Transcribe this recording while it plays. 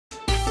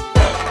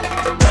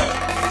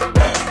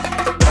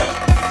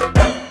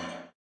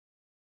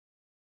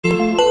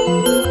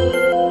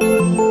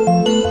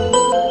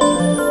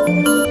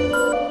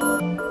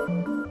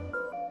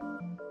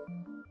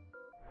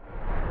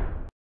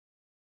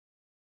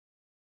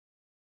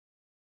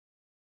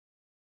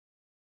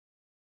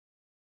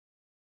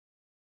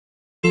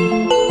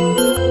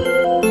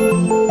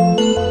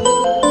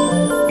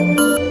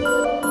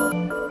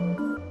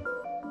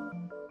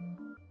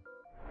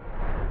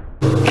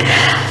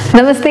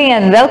Namaste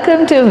and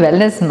welcome to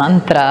Wellness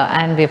Mantra,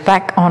 and we're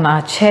back on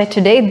our chair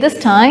today. This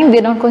time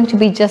we're not going to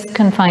be just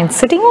confined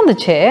sitting on the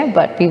chair,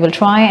 but we will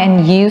try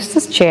and use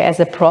this chair as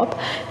a prop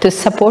to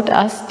support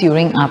us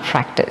during our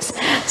practice.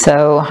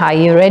 So are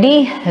you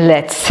ready?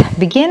 Let's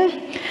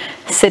begin.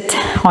 Sit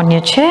on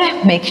your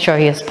chair, make sure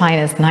your spine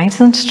is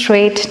nice and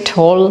straight,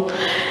 tall,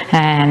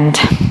 and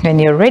when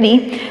you're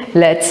ready,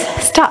 let's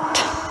start.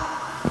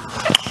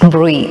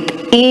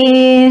 Breathe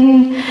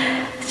in.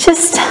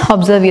 Just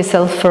observe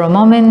yourself for a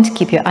moment,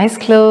 keep your eyes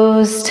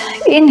closed,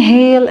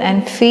 inhale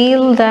and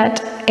feel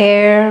that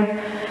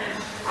air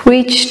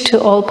reach to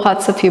all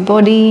parts of your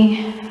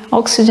body,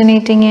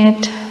 oxygenating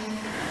it,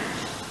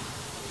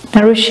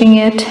 nourishing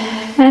it,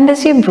 and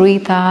as you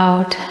breathe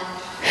out,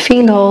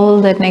 feel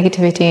all that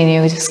negativity in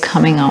you just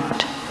coming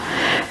out.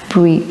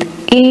 Breathe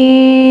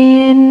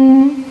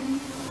in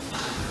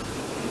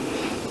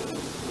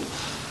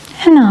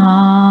and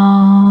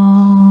out.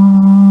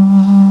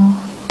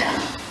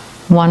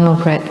 One more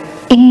breath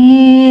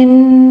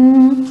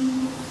in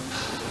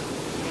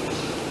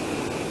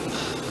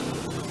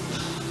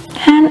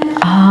and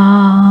out.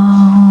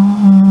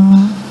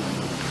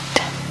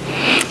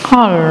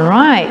 All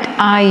right,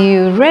 are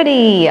you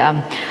ready?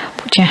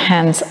 Put your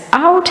hands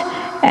out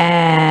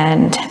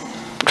and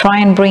try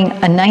and bring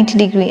a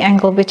 90-degree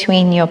angle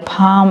between your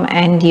palm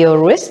and your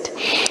wrist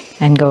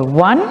and go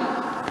 1,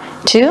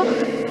 2,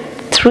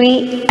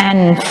 3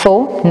 and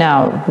 4.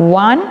 Now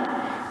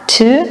 1,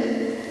 2,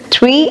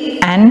 3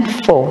 and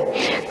 4.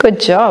 Good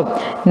job.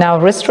 Now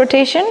wrist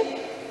rotation.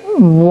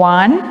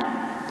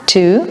 1,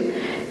 2,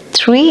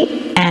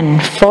 3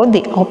 and 4.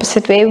 The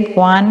opposite way.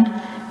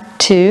 1,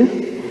 2,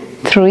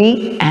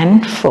 3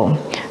 and 4.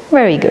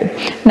 Very good.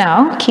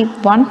 Now keep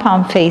one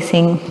palm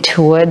facing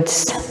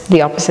towards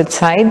the opposite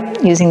side.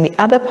 Using the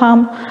other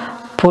palm,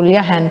 pull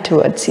your hand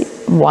towards you.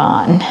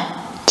 1,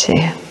 2,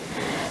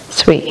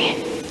 3,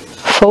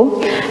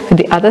 4. To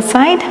the other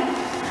side.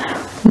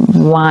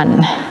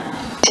 1,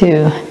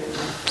 2,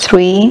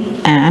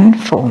 3 and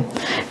 4.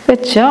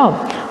 Good job.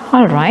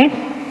 All right.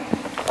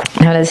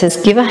 Now let's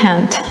just give a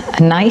hand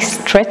a nice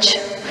stretch,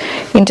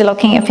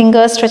 interlocking your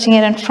fingers, stretching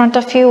it in front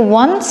of you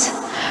once.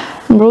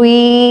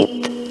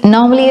 Breathe.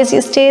 Normally as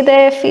you stay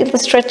there, feel the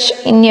stretch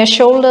in your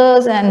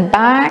shoulders and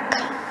back.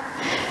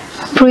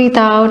 Breathe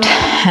out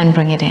and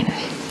bring it in.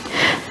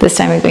 This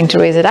time we're going to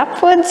raise it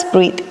upwards.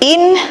 Breathe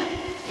in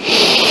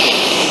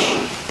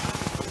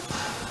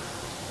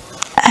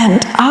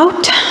and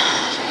out.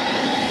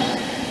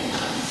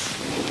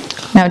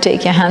 Now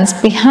take your hands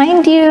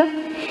behind you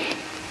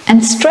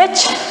and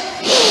stretch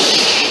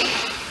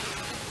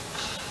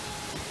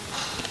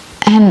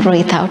and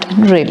breathe out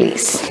and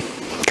release.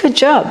 Good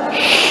job.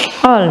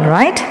 All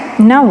right,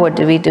 now what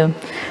do?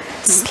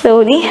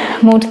 Slowly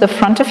move to the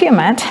front of your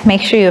mat.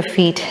 Make sure your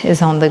feet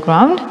is on the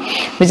ground.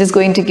 We're just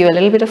going to give a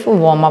little bit of a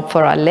warm up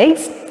for our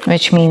legs,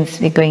 which means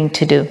we're going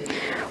to do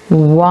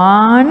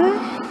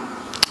 1,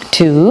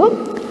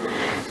 2,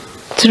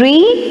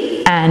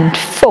 3 and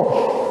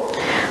 4.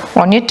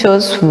 On your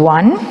toes,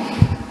 1,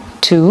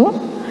 2,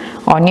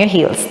 on your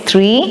heels,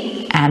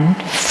 3 and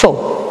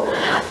 4.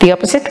 The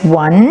opposite,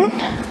 1,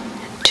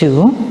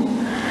 2,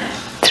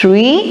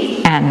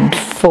 3 and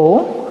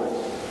 4.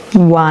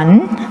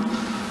 1,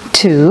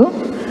 2,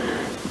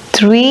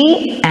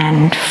 3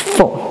 and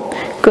 4.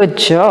 Good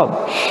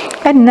job.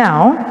 And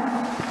now,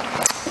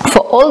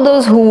 for all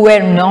those who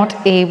were not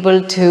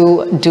able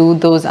to do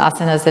those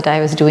asanas that I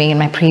was doing in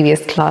my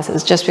previous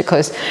classes, just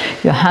because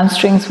your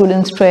hamstrings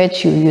wouldn't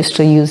stretch, you used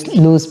to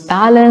lose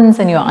balance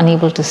and you're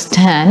unable to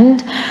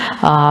stand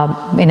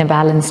in a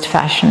balanced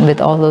fashion with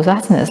all those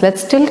asanas.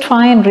 Let's still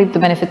try and reap the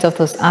benefits of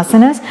those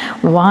asanas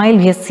while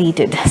we are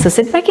seated. So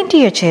sit back into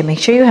your chair, make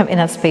sure you have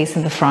enough space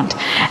in the front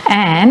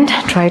and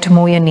try to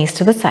move your knees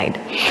to the side.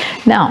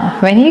 Now,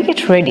 when you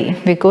get ready,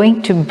 we're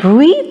going to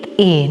breathe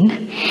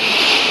in.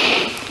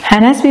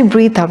 And as we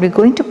breathe out, we're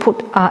going to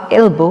put our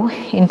elbow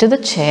into the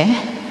chair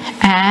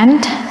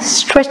and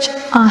stretch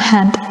our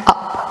hand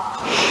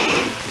up.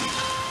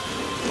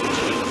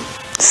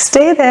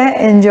 Stay there,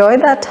 enjoy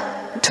that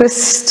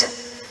twist,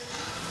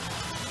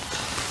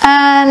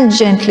 and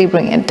gently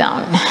bring it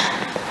down.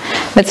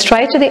 Let's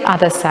try to the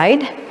other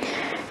side.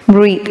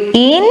 Breathe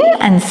in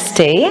and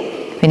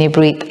stay. When you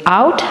breathe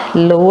out,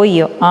 lower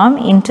your arm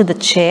into the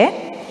chair.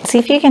 See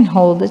if you can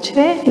hold the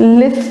chair,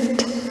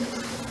 lift.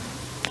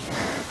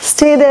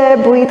 Stay there,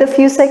 breathe a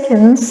few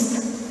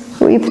seconds.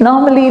 Breathe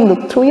normally,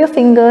 look through your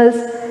fingers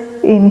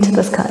into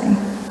the sky.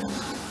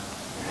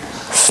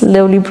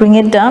 Slowly bring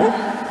it down.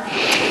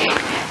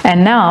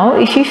 And now,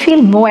 if you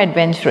feel more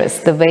adventurous,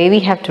 the way we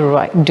have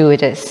to do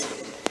it is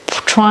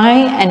try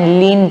and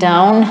lean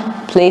down,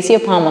 place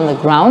your palm on the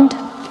ground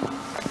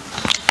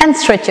and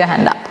stretch your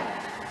hand up.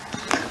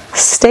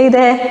 Stay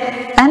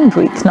there and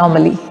breathe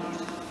normally.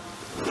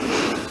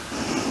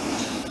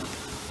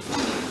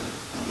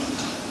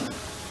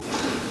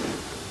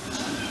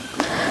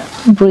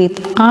 Breathe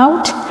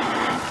out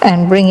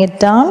and bring it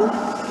down.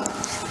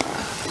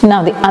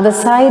 Now the other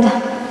side.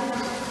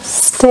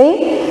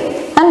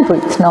 Stay and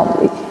breathe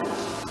normally.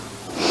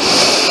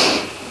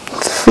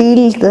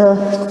 Feel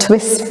the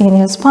twist in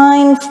your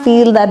spine,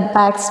 feel that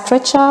back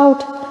stretch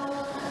out,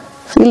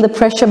 feel the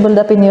pressure build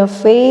up in your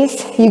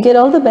face. You get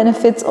all the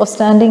benefits of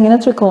standing in a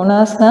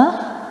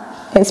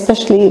Trikonasana,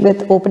 especially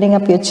with opening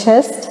up your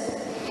chest,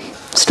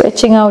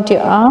 stretching out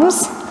your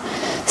arms.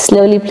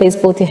 Slowly place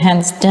both your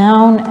hands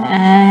down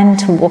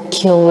and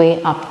walk your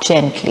way up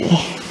gently.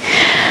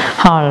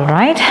 All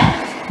right,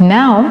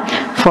 now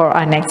for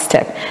our next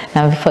step.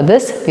 Now for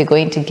this, we're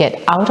going to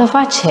get out of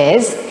our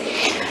chairs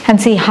and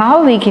see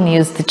how we can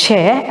use the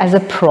chair as a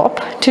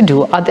prop to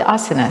do other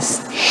asanas.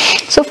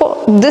 So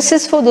this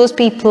is for those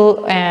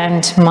people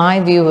and my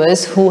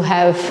viewers who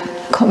have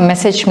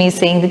messaged me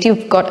saying that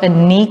you've got a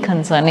knee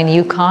concern and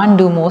you can't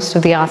do most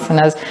of the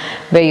asanas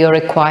where you're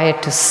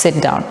required to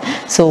sit down.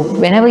 So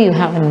whenever you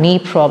have a knee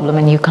problem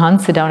and you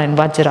can't sit down in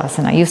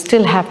Vajrasana, you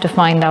still have to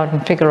find out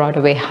and figure out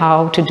a way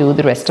how to do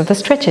the rest of the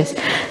stretches.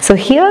 So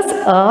here's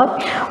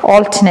a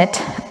alternate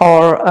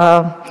or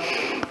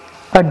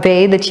a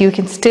way that you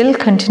can still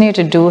continue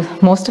to do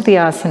most of the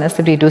asanas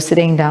that we do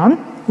sitting down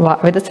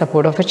with the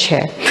support of a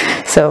chair.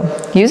 So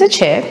use a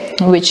chair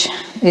which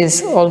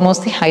is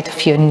almost the height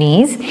of your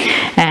knees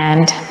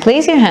and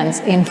place your hands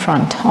in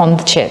front on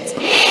the chairs.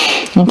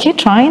 Okay,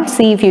 try and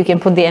see if you can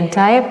put the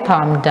entire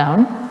palm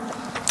down.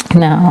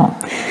 Now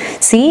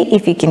see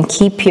if you can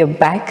keep your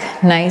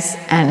back nice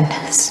and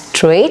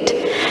straight.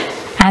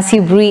 As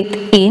you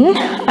breathe in,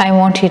 I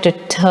want you to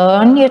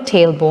turn your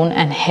tailbone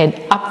and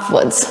head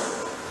upwards.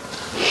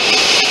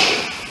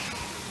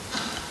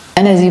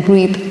 And as you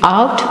breathe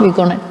out, we're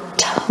going to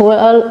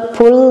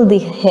pull the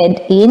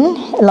head in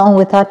along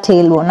with our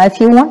tailbone. Now if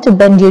you want to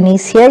bend your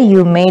knees here,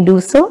 you may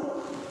do so.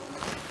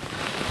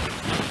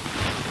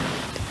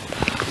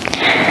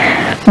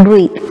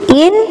 Breathe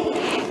in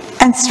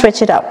and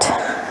stretch it out.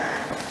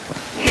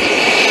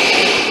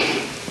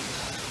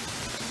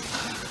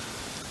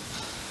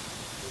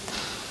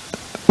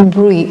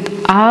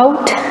 Breathe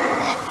out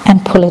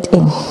and pull it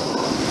in.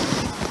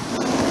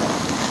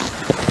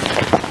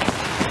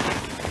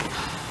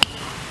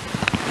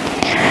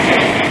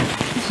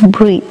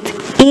 Breathe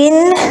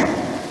in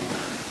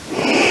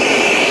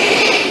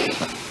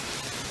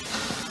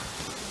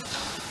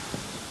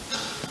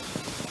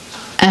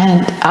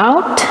and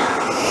out.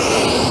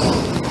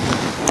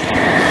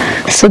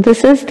 So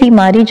this is the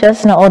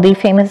Marijasana or the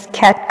famous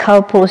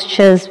cat-cow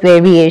postures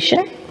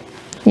variation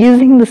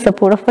using the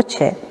support of a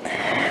chair.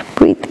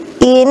 Breathe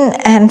in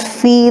and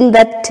feel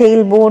that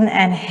tailbone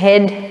and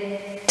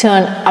head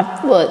turn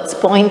upwards,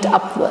 point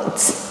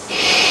upwards.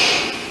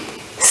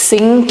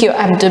 Sink your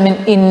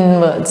abdomen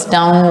inwards,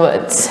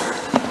 downwards.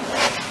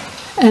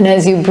 And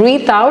as you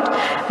breathe out,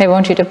 I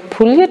want you to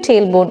pull your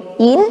tailbone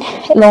in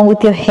along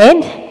with your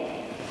head,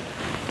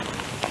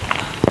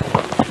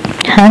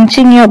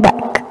 hunching your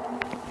back.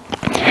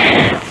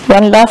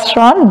 One last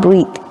round,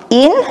 breathe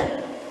in.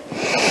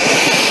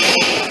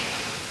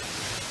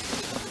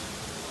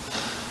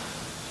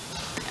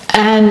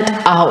 And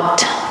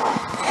out.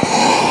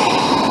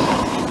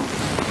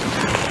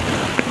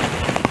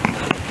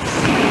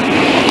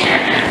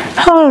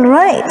 All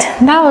right,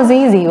 that was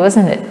easy,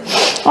 wasn't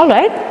it? All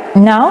right,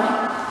 now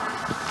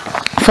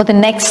for the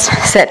next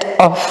set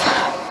of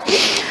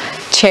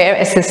chair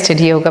assisted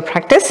yoga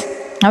practice.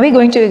 Now we're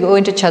going to go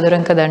into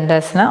Chaturanga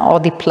Dandasana or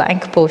the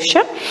plank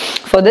posture.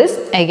 For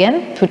this,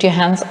 again, put your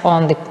hands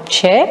on the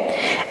chair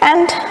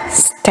and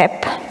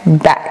step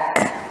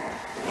back.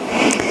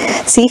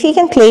 See if you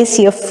can place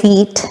your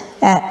feet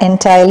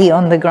entirely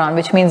on the ground,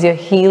 which means your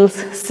heels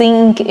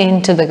sink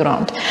into the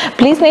ground.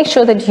 Please make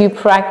sure that you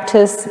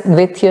practice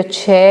with your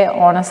chair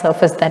on a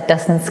surface that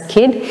doesn't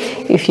skid.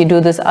 If you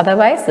do this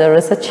otherwise, there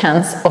is a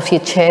chance of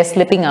your chair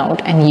slipping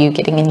out and you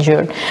getting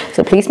injured.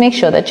 So please make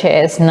sure the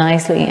chair is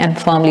nicely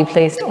and firmly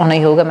placed on a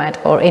yoga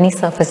mat or any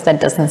surface that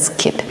doesn't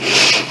skid.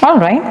 All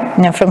right,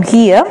 now from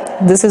here,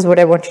 this is what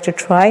I want you to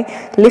try.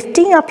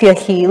 Lifting up your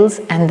heels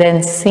and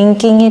then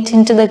sinking it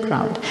into the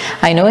ground.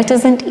 I know it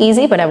isn't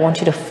easy, but I want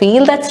you to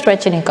feel that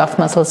stretch in your calf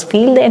muscles.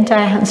 Feel the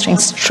entire hamstring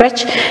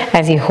stretch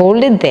as you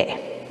hold it there.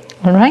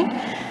 All right.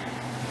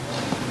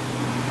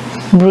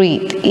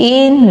 Breathe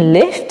in,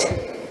 lift.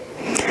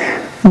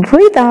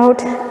 Breathe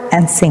out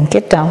and sink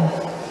it down.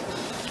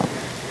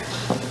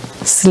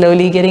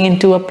 Slowly getting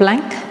into a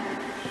plank.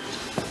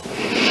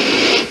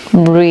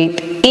 Breathe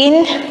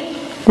in.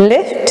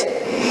 Lift,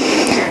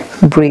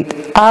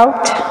 breathe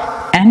out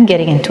and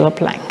getting into a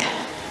plank.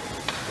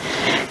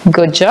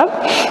 Good job.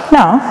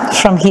 Now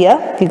from here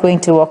we're going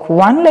to walk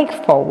one leg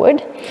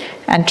forward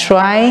and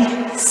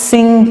try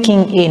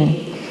sinking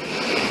in.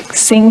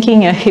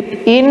 Sinking your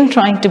hip in,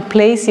 trying to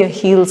place your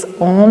heels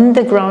on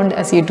the ground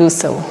as you do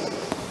so.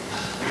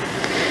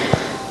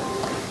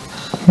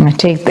 I'm going to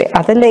take the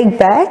other leg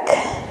back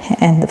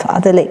and the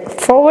other leg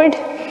forward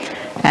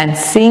and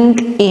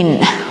sink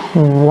in.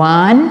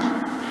 1,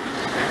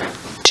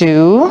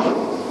 2,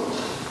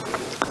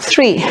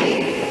 3.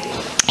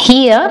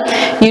 Here,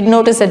 you'd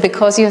notice that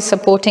because you're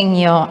supporting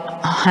your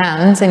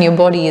hands and your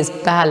body is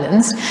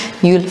balanced,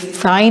 you'll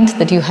find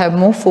that you have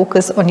more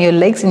focus on your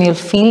legs and you'll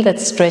feel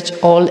that stretch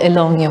all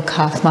along your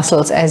calf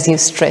muscles as you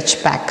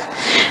stretch back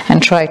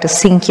and try to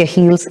sink your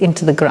heels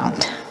into the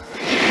ground.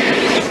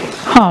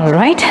 All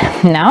right,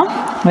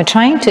 now we're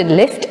trying to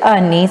lift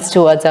our knees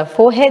towards our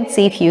forehead.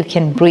 See if you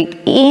can breathe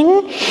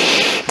in,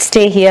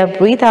 stay here,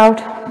 breathe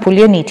out, pull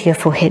your knee to your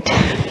forehead.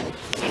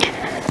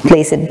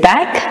 Place it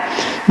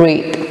back,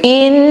 breathe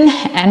in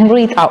and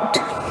breathe out.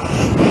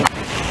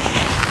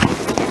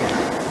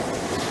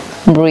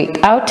 Breathe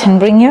out and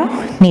bring your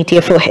knee to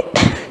your forehead.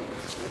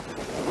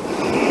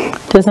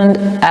 It isn't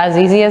as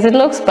easy as it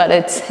looks, but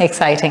it's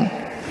exciting.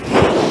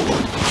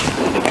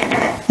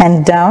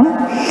 And down.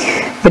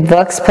 It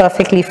works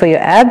perfectly for your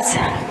abs.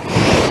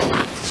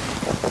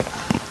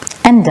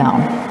 And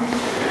down.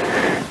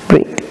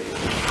 Breathe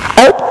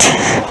out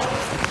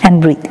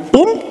and breathe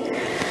in.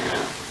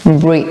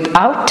 Breathe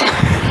out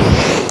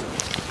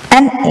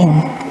and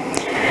in.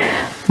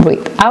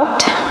 Breathe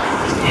out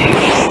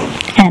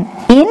and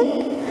in.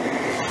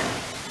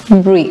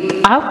 Breathe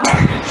out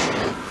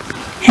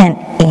and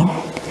in.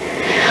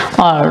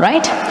 All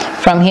right,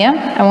 from here,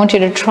 I want you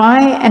to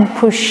try and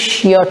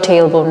push your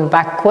tailbone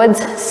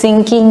backwards,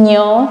 sinking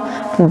your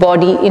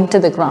body into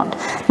the ground.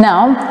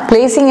 Now,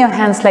 placing your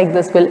hands like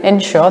this will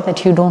ensure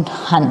that you don't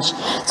hunch.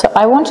 So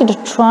I want you to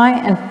try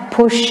and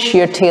push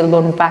your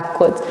tailbone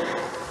backwards.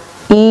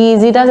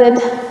 Easy does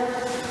it.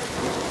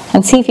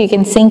 And see if you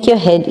can sink your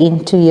head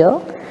into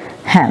your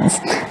hands.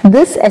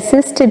 This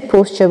assisted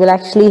posture will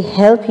actually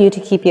help you to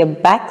keep your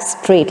back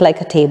straight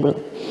like a table.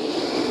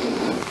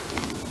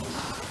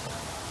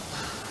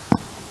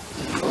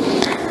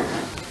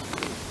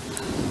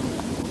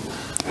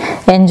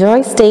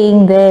 Enjoy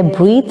staying there,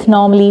 breathe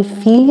normally,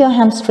 feel your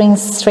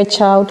hamstrings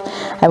stretch out.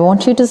 I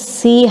want you to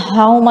see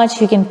how much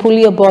you can pull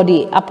your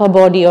body, upper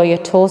body or your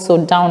torso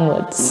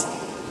downwards.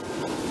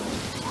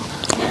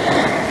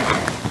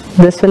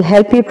 This will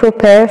help you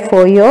prepare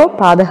for your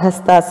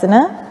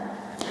Padahastasana.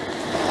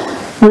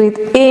 Breathe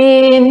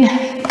in,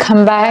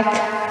 come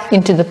back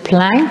into the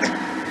plank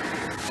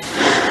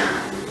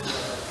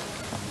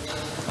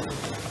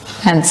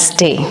and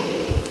stay.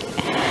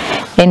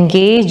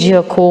 Engage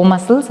your core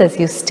muscles as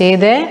you stay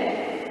there.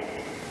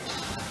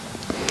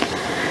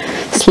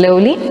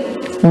 Slowly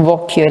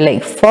walk your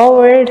leg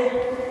forward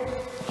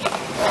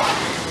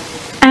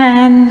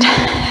and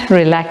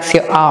relax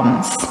your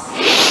arms.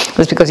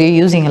 Just because you're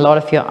using a lot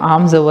of your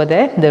arms over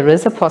there, there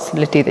is a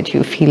possibility that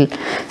you feel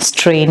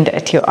strained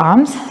at your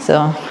arms.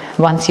 So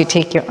once you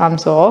take your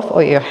arms off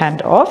or your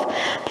hand off,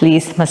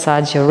 please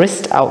massage your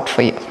wrist out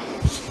for you.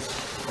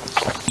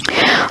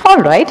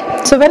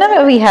 Alright, so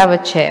whenever we have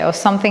a chair or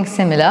something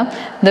similar,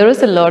 there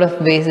is a lot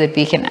of ways that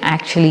we can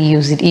actually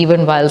use it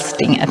even while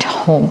staying at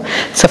home.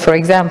 So for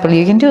example,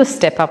 you can do a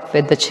step up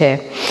with the chair.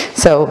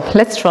 So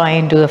let's try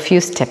and do a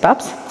few step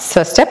ups.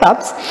 So step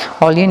ups,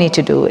 all you need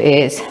to do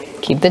is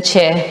keep the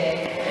chair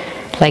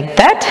like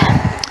that.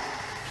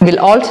 We'll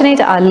alternate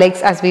our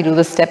legs as we do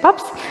the step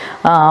ups.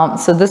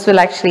 So this will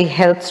actually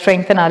help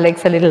strengthen our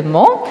legs a little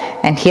more.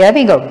 And here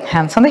we go,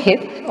 hands on the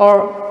hip,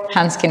 or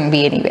hands can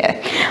be anywhere.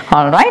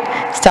 All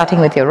right, starting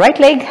with your right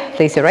leg,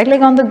 place your right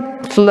leg on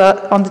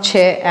the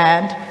chair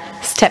and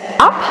step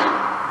up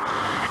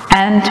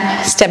and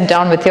step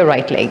down with your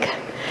right leg.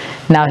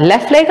 Now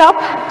left leg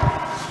up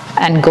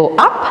and go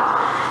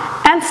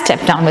up and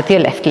step down with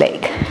your left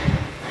leg.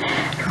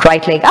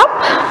 Right leg up,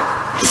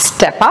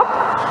 step up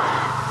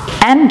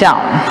and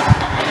down.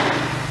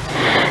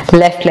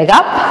 Left leg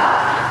up,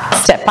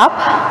 step up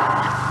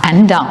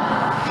and down.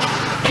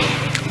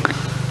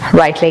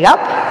 Right leg up,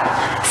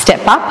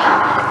 step up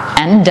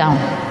and down.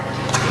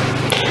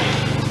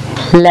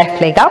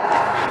 Left leg up,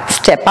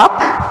 step up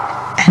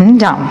and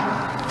down.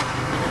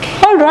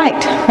 All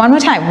right, one more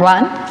time.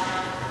 1,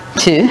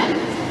 2,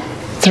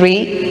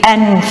 3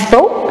 and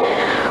 4.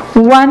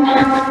 1,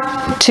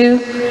 2,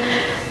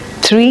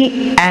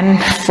 3 and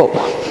 4.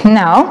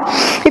 Now,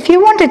 if you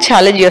want to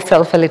challenge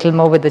yourself a little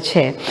more with the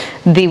chair,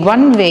 the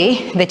one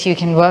way that you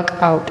can work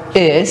out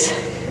is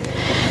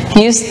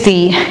use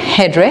the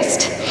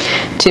headrest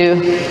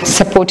to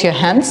support your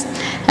hands,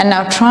 and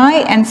now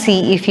try and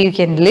see if you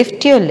can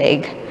lift your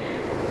leg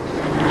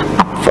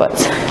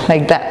upwards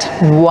like that.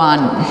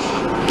 1.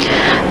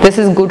 This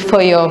is good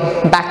for your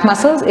back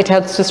muscles. It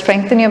helps to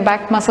strengthen your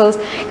back muscles,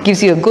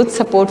 gives you a good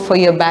support for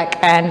your back.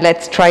 And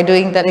let's try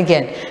doing that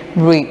again.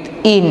 Breathe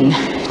in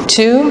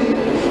 2,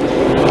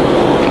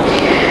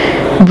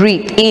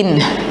 breathe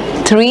in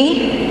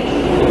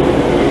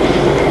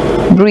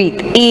 3,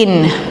 breathe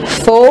in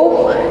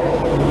 4,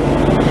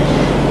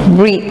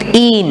 breathe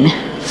in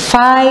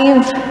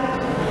 5,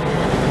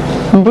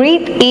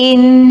 breathe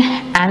in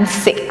and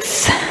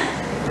 6.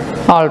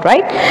 All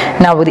right,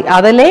 now with the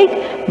other leg,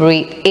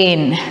 breathe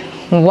in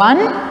 1,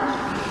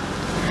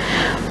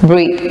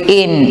 breathe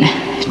in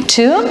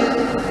 2,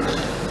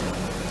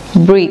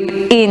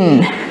 breathe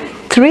in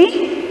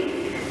 3,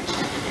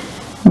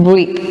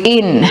 breathe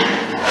in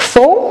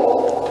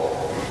 4,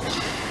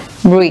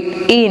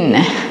 breathe in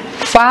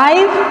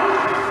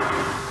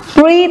 5,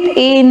 breathe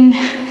in,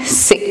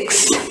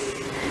 6.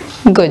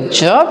 Good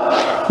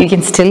job. You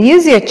can still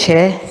use your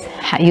chair,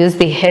 use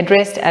the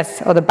headrest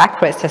or the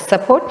backrest as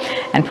support,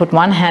 and put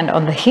one hand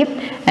on the hip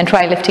and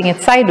try lifting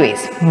it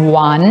sideways.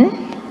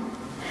 1,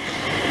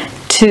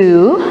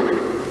 2,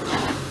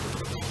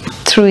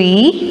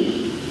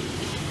 3,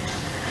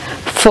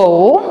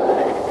 4,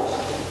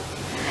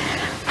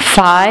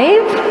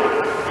 5,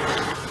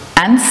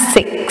 and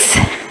 6.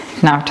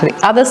 Now to the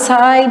other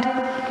side.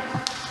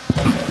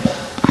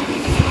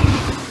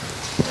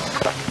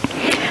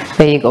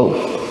 There you go.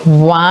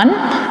 1,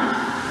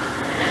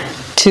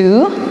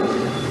 2,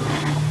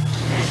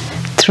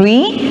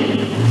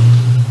 3,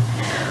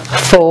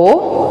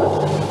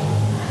 4,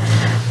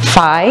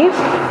 5,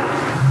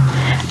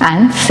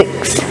 and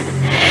 6.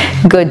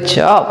 Good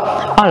job.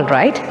 All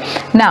right.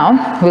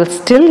 Now we'll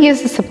still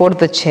use the support of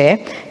the chair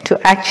to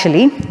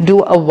actually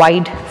do a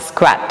wide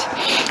squat.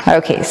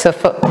 Okay, so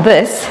for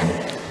this,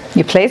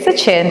 you place the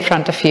chair in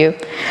front of you,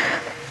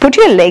 put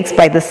your legs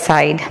by the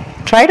side,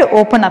 try to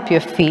open up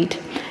your feet,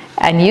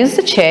 and use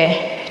the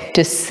chair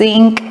to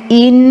sink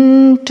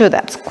into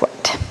that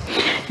squat.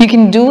 You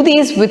can do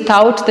these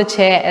without the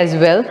chair as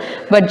well,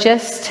 but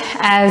just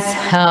as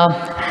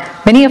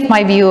many of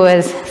my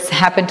viewers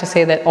happen to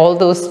say that all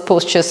those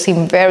postures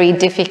seem very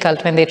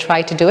difficult when they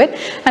try to do it,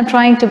 I'm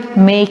trying to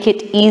make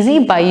it easy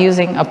by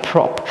using a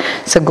prop.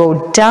 So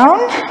go down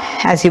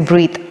as you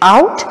breathe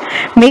out.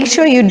 Make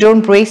sure you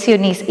don't brace your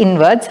knees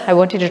inwards. I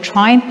want you to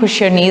try and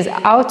push your knees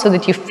out so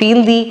that you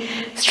feel the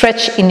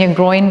stretch in your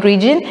groin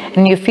region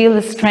and you feel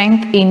the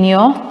strength in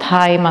your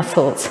thigh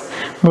muscles.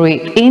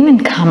 Breathe in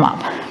and come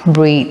up.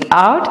 Breathe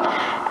out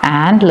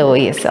and lower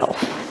yourself.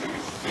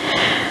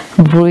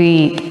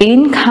 Breathe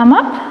in, come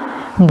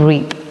up.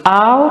 Breathe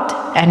out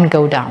and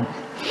go down.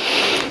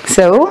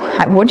 So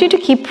I want you to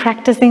keep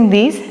practicing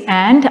these,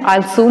 and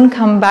I'll soon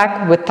come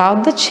back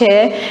without the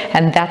chair,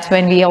 and that's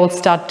when we all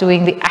start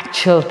doing the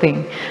actual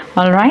thing.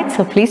 All right,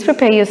 so please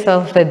prepare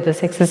yourself with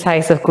this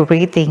exercise of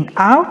breathing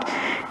out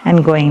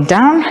and going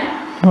down,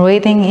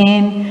 breathing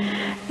in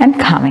and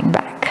coming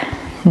back,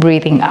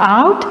 breathing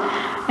out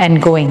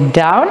and going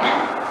down,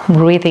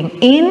 breathing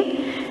in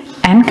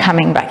and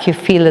coming back. You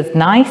feel a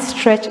nice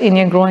stretch in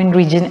your groin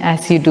region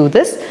as you do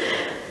this,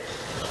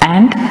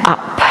 and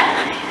up.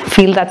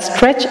 Feel that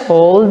stretch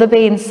all the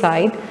way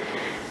inside.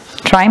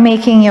 Try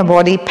making your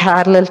body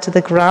parallel to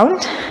the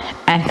ground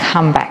and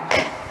come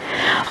back.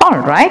 All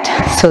right,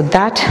 so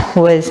that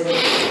was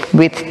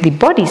with the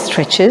body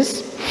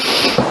stretches.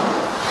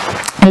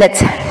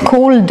 Let's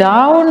cool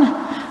down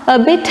a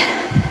bit.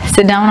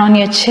 Sit down on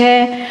your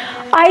chair,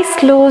 eyes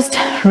closed,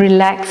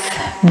 relax,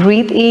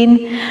 breathe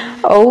in,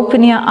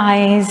 open your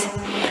eyes,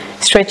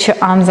 stretch your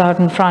arms out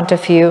in front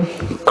of you,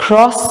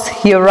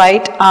 cross your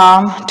right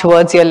arm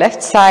towards your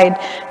left side.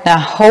 Now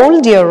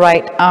hold your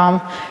right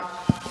arm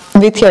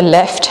with your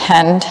left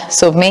hand,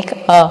 so make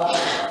a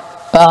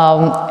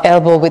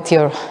elbow with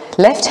your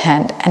left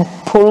hand and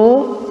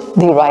pull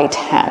the right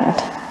hand.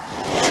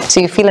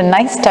 So you feel a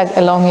nice tug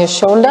along your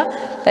shoulder,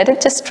 let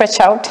it just stretch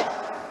out.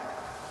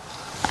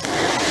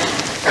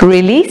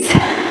 Release.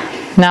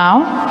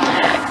 Now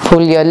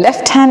pull your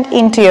left hand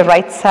into your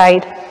right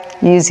side,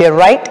 use your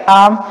right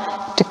arm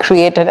to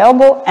create an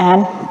elbow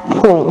and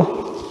pull.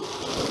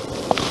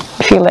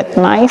 Feel that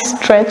nice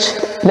stretch,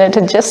 let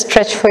it just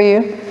stretch for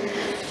you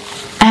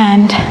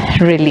and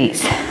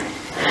release.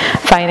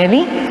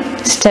 Finally,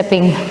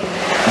 stepping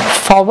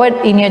forward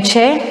in your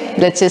chair,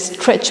 let's just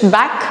stretch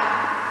back.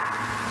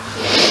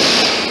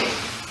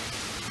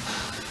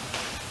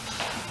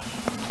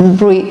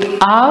 Breathe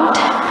out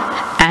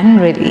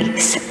and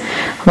release.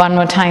 One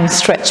more time,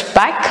 stretch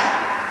back.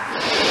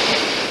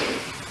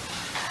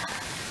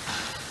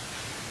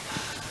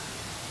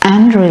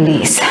 And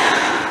release.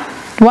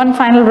 One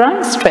final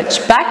run,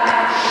 stretch back.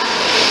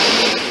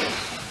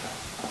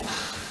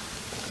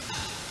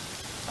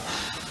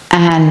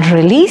 And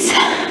release.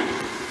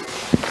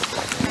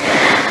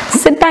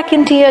 Sit back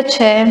into your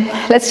chair.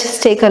 Let's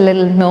just take a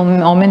little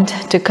moment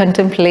to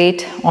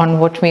contemplate on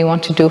what we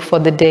want to do for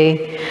the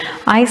day.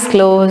 Eyes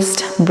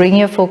closed, bring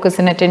your focus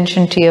and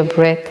attention to your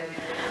breath.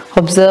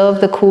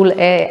 Observe the cool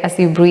air as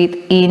you breathe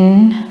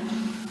in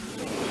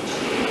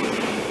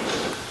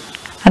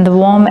and the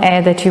warm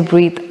air that you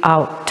breathe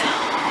out.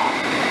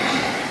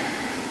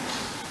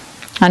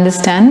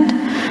 Understand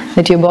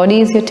that your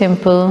body is your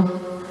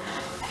temple,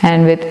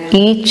 and with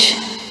each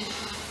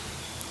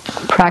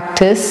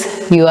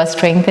practice you are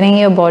strengthening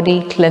your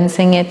body,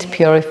 cleansing it,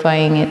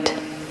 purifying it.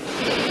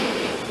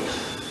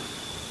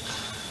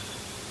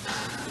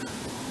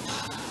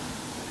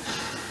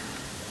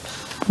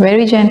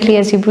 Very gently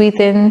as you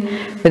breathe in,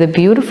 with a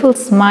beautiful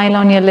smile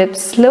on your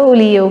lips,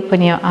 slowly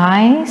open your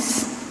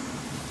eyes.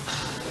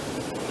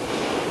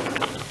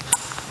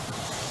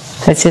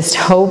 Let's just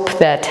hope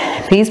that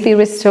peace be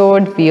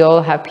restored, we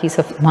all have peace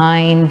of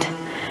mind,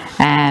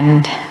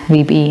 and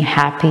we be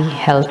happy,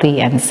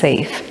 healthy, and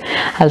safe.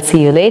 I'll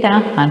see you later.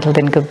 Until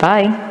then,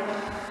 goodbye.